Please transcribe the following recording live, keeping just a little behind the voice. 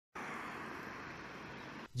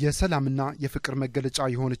የሰላምና የፍቅር መገለጫ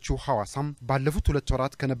የሆነችው ሐዋሳም ባለፉት 2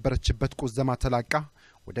 ወራት ከነበረችበት ቁዘማ ተላቃ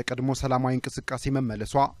ወደ ቀድሞ ሰላማዊ እንቅስቃሴ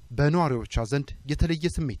መመለሷ በነዋሪዎቿ ዘንድ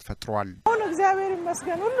የተለየ ስሜት ፈጥሯል። አሁን እግዚአብሔር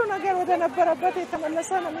ይመስገን ሁሉ ነገር ወደ ነበረበት የተመለሰ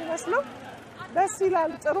ነው የሚመስለው። ደስ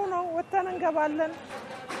ይላል፣ ጥሩ ነው። ወተን እንገባለን፣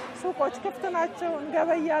 ሱቆች ክፍት ናቸው፣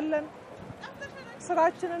 እንገበያለን፣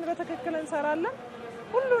 ስራችንን በትክክል እንሰራለን።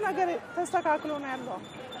 ሁሉ ነገር ተስተካክሎ ነው ያለው።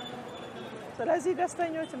 ስለዚህ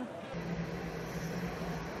ደስተኞች ነው።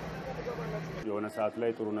 የሆነ ሰዓት ላይ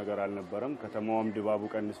ጥሩ ነገር አልነበረም። ከተማዋም ድባቡ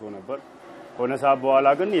ቀንሶ ነበር። ሆነ ሰዓት በኋላ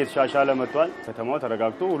ግን የተሻሻለ መጥቷል። ከተማው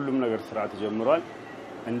ተረጋግቶ ሁሉም ነገር ስርዓት ጀምሯል።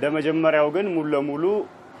 እንደ መጀመሪያው ግን ሙሉ ለሙሉ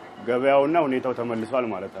ገበያውና ሁኔታው ተመልሷል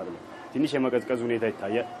ማለት አይደለም። ትንሽ የመቀዝቀዝ ሁኔታ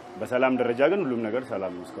ይታያል። በሰላም ደረጃ ግን ሁሉም ነገር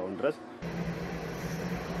ሰላም ነው እስካሁን ድረስ።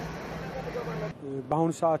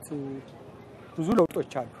 በአሁኑ ሰዓት ብዙ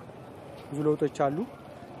ለውጦች አሉ።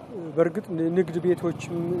 በርግጥ ንግድ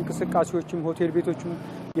ቤቶችም እንቅስቃሴዎችም ሆቴል ቤቶችም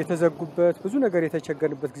የተዘጉበት ብዙ ነገር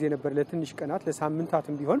የተቸገረበት ጊዜ ነበር ለትንሽ ቀናት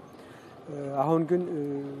ለሳምንታትም ቢሆን። አሁን ግን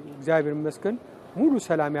እግዚአብሔር ይመስገን ሙሉ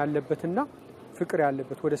ሰላም ያለበትና ፍቅር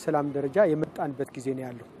ያለበት ወደ ሰላም ደረጃ የመጣንበት ጊዜ ነው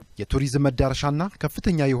ያለው። የቱሪዝም መዳረሻና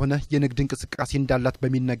ከፍተኛ የሆነ የንግድ እንቅስቃሴ እንዳላት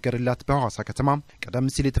በሚነገርላት በሐዋሳ ከተማ ቀደም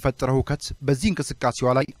ሲል የተፈጠረው ሁከት በዚህ እንቅስቃሴዋ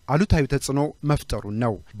ላይ አሉታዊ ተጽዕኖ መፍጠሩን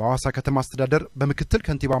ነው በሐዋሳ ከተማ አስተዳደር በምክትል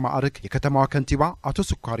ከንቲባ ማዕረግ የከተማዋ ከንቲባ አቶ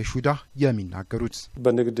ስኳሪ ሹዳ የሚናገሩት።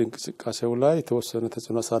 በንግድ እንቅስቃሴው ላይ የተወሰነ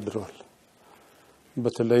ተጽዕኖ አሳድረዋል።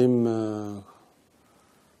 በተለይም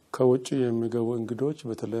ከውጭ የሚገቡ እንግዶች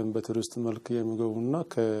በተለይም በቱሪስት መልክ የሚገቡና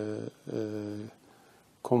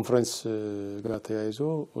ከኮንፈረንስ ጋር ተያይዞ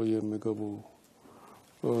የሚገቡ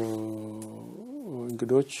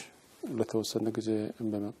እንግዶች ለተወሰነ ጊዜ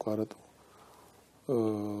በመቋረጡ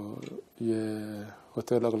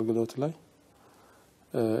የሆቴል አገልግሎት ላይ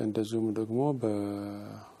እንደዚሁም ደግሞ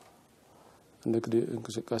በንግድ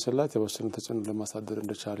እንቅስቃሴ ላይ የተወሰነ ተጽዕኖ ለማሳደር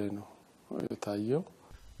እንደቻለ ነው የታየው።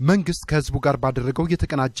 መንግስት ከህዝቡ ጋር ባደረገው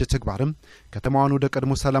የተቀናጀ ተግባርም ከተማዋን ወደ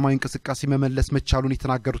ቀድሞ ሰላማዊ እንቅስቃሴ መመለስ መቻሉን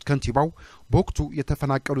የተናገሩት ከንቲባው በወቅቱ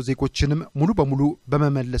የተፈናቀሉ ዜጎችንም ሙሉ በሙሉ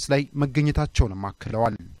በመመለስ ላይ መገኘታቸውን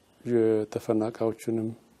አክለዋል። የተፈናቃዮችንም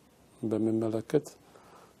በመመለከት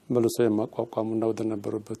መልሶ የማቋቋሙና ወደ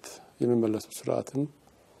ነበሩበት የሚመለሱ ስርዓትም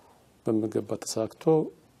በመገባ ተሳክቶ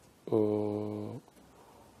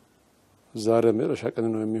ዛሬ መጨረሻ ቀን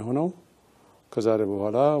ነው የሚሆነው። ከዛሬ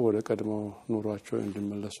በኋላ ወደ ቀድሞ ኑሯቸው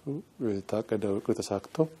እንዲመለሱ የታቀደው እቅድ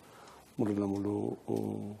ተሳክቶ ሙሉ ለሙሉ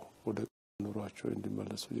ወደ ኑሯቸው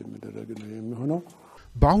እንዲመለሱ የሚደረግ ነው የሚሆነው።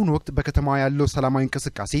 በአሁኑ ወቅት በከተማዋ ያለው ሰላማዊ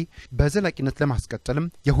እንቅስቃሴ በዘላቂነት ለማስቀጠልም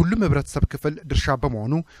የሁሉም ህብረተሰብ ክፍል ድርሻ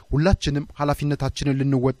በመሆኑ ሁላችንም ኃላፊነታችንን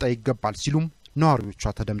ልንወጣ ይገባል ሲሉም ነዋሪዎቿ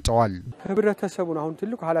ተደምጠዋል። ህብረተሰቡን አሁን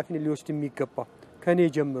ትልቁ ኃላፊነት ሊወስድ የሚገባው ከኔ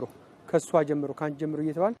ጀምሮ ከሷ ጀምሮ ካን ጀምሮ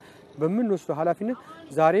እየተባለ በመንወስደው ኃላፊነት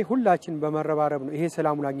ዛሬ ሁላችን በመረባረብ ነው ይሄ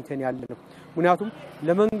ሰላሙን አግኝተን ያለነው። ምክንያቱም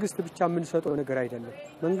ለመንግስት ብቻ ምን ሰጠው ነገር አይደለም።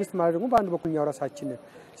 መንግስት ማለት ደግሞ በአንድ በኩል ያው ራሳችን ነን።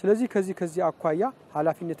 ስለዚህ ከዚህ አኳያ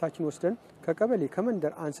ኃላፊነታችን ወስደን ከቀበሌ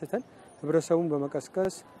ከመንደር አንስተን ህብረተሰቡን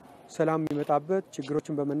በመቀስቀስ ሰላም የሚመጣበት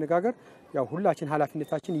ችግሮችን በመነጋገር ያው ሁላችን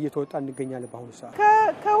ኃላፊነታችን እየተወጣን እንገኛለን። በአሁኑ ሰዓት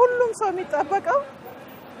ከሁሉም ሰው የሚጠበቀው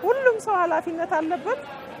ሁሉም ሰው ኃላፊነት አለበት።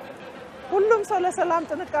 ሁሉም ሰው ለሰላም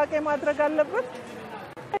ጥንቃቄ ማድረግ አለበት።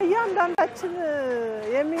 እያንዳንዳችን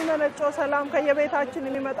የሚመነጨው ሰላም ከየቤታችን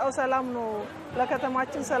የሚመጣው ሰላም ነው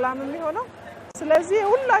ለከተማችን ሰላም የሚሆነው። ስለዚህ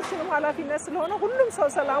ሁላችንም ኃላፊነት ስለሆነ ሁሉም ሰው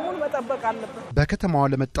ሰላሙን መጠበቅ አለበት። በከተማዋ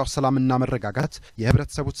ለመጣው ሰላምና መረጋጋት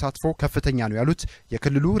የህብረተሰቡ ተሳትፎ ከፍተኛ ነው ያሉት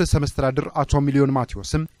የክልሉ ርዕሰ መስተዳድር አቶ ሚሊዮን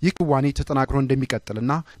ማቴዎስም ይህ ክዋኔ ተጠናክሮ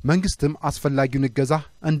እንደሚቀጥልና መንግስትም አስፈላጊውን እገዛ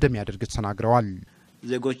እንደሚያደርግ ተናግረዋል።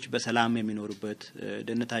 ዜጎች በሰላም የሚኖሩበት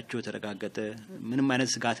ደህንነታቸው ተረጋገጠ ምንም አይነት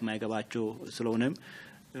ስጋት ማይገባቸው ስለሆነም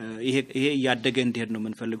ይሄ ያደገ እንዲሄድ ነው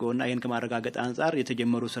የምንፈልገውና ይሄን ከማረጋገጥ አንፃር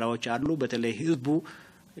የተጀመሩ ስራዎች አሉ። በተለይ ህዝቡ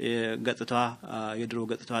የድሮ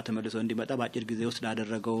ገጽታ ተመልሶ እንዲመጣ በአጭር ጊዜ ውስጥ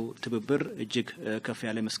ላደረገው ትብብር እጅግ ከፍ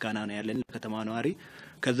ያለ ምስጋና ነው ያለን ለከተማ ነዋሪ።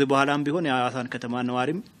 ከዚህ በኋላም ቢሆን የሐዋሳን ከተማ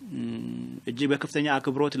ነዋሪም እጅግ በከፍተኛ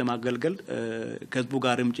አክብሮት ለማገልገል ከህዝቡ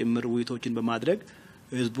ጋርም ጭምር ውይይቶችን በማድረግ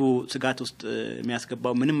ህዝቡ ስጋት ውስጥ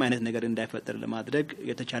የሚያስገባው ምንም አይነት ነገር እንዳይፈጠር ለማድረግ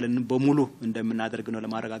የተቻለንን በሙሉ እንደምናደርግ ነው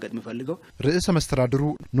ለማረጋገጥ የምፈልገው። ርዕሰ መስተዳድሩ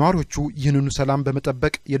ነዋሪዎቹ ይህንኑ ሰላም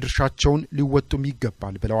በመጠበቅ የድርሻቸውን ሊወጡም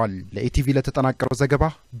ይገባል ብለዋል። ለኢቲቪ ለተጠናቀረው ዘገባ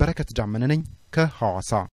በረከት ዳመነ ነኝ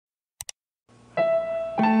ከሐዋሳ።